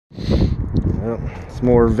Yep. It's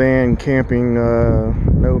more van camping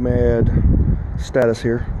nomad status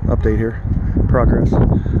here, update here, progress.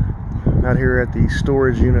 Out here at the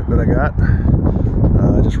storage unit that I got.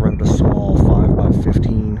 I just rented a small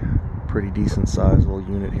 5x15, pretty decent sized little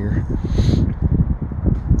unit here.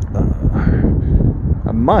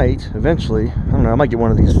 I might eventually, I don't know, I might get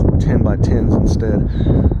one of these 10x10s instead.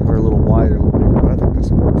 They're a little wider, a little bigger, but I think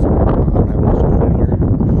that's work for me. I don't have much to put in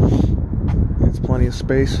here. It's plenty of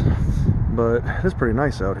space, but it's pretty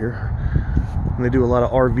nice out here. And they do a lot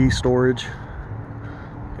of RV storage.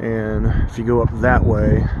 And if you go up that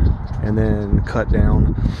way and then cut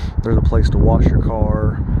down, there's a place to wash your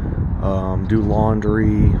car, do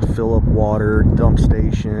laundry, fill up water, dump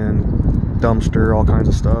station, dumpster, all kinds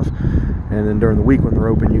of stuff. And then during the week when they're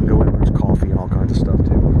open, you can go in and there's coffee and all kinds of stuff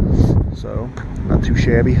too. So, not too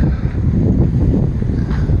shabby.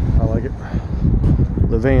 I like it.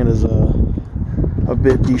 The van is a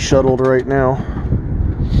bit de-shuttled right now.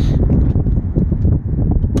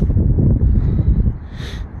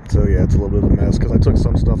 So yeah, it's a little bit of a mess because I took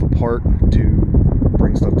some stuff apart to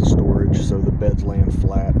bring stuff to storage so the bed's laying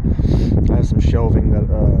flat. I have some shelving that,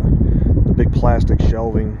 the big plastic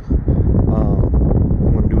shelving,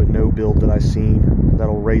 I'm going to do a no build that I seen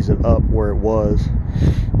that'll raise it up where it was,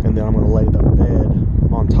 and then I'm going to lay the bed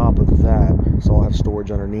on top of that, so I'll have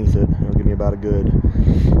storage underneath it. It'll give me about a good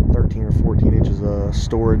 13 or 14 inches of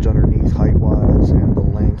storage underneath height wise, and the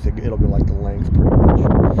length, it'll be like the length pretty much.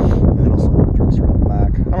 And then also have a dresser in the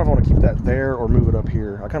back. I don't know if I want to keep that there or move it up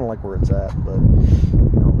here. I kind of like where it's at, but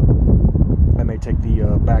I may take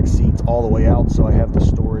the back seats all the way out so I have the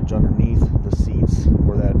storage underneath the seats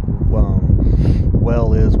where that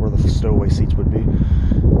well is, where the stowaway seats would be.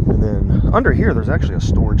 And then under here, there's actually a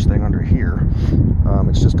storage thing under here.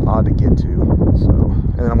 It's just odd to get to. So,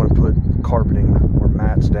 and then I'm going to put carpeting or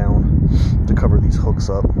mats down to cover these hooks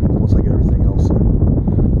up once I get everything else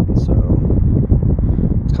in. So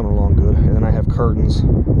it's coming along good. And then I have curtains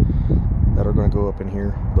that are going to go up in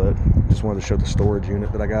here, but just wanted to show the storage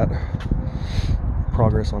unit that I got.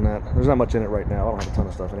 Progress on that. There's not much in it right now. I don't have a ton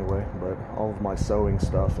of stuff anyway, but all of my sewing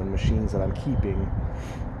stuff and machines that I'm keeping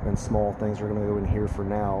and small things are going to go in here for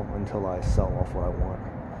now until I sell off what I want.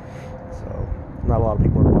 So not a lot of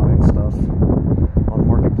people are buying stuff on the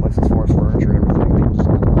marketplace as far as furniture and everything. People just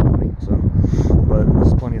don't have a lot of money. So, but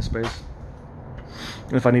there's plenty of space.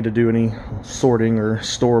 And if I need to do any sorting or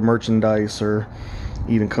store merchandise or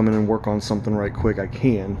even come in and work on something right quick, I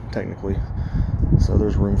can technically. So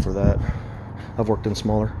there's room for that. I've worked in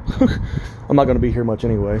smaller. I'm not going to be here much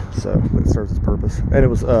anyway, so it serves its purpose. And it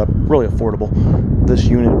was really affordable. This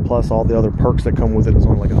unit plus all the other perks that come with it is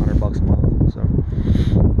only like $100 a month, so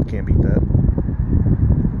can't beat that.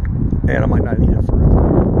 And I might not need it forever.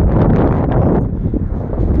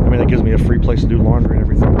 I mean, it gives me a free place to do laundry and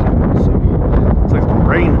everything too. So it's like the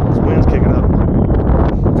rain, this wind's kicking up.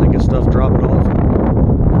 Take your stuff, drop it off,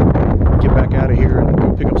 and get back out of here, and then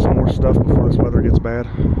go pick up some more stuff before this weather gets bad.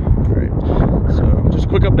 All right. So just a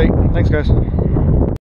quick update. Thanks, guys.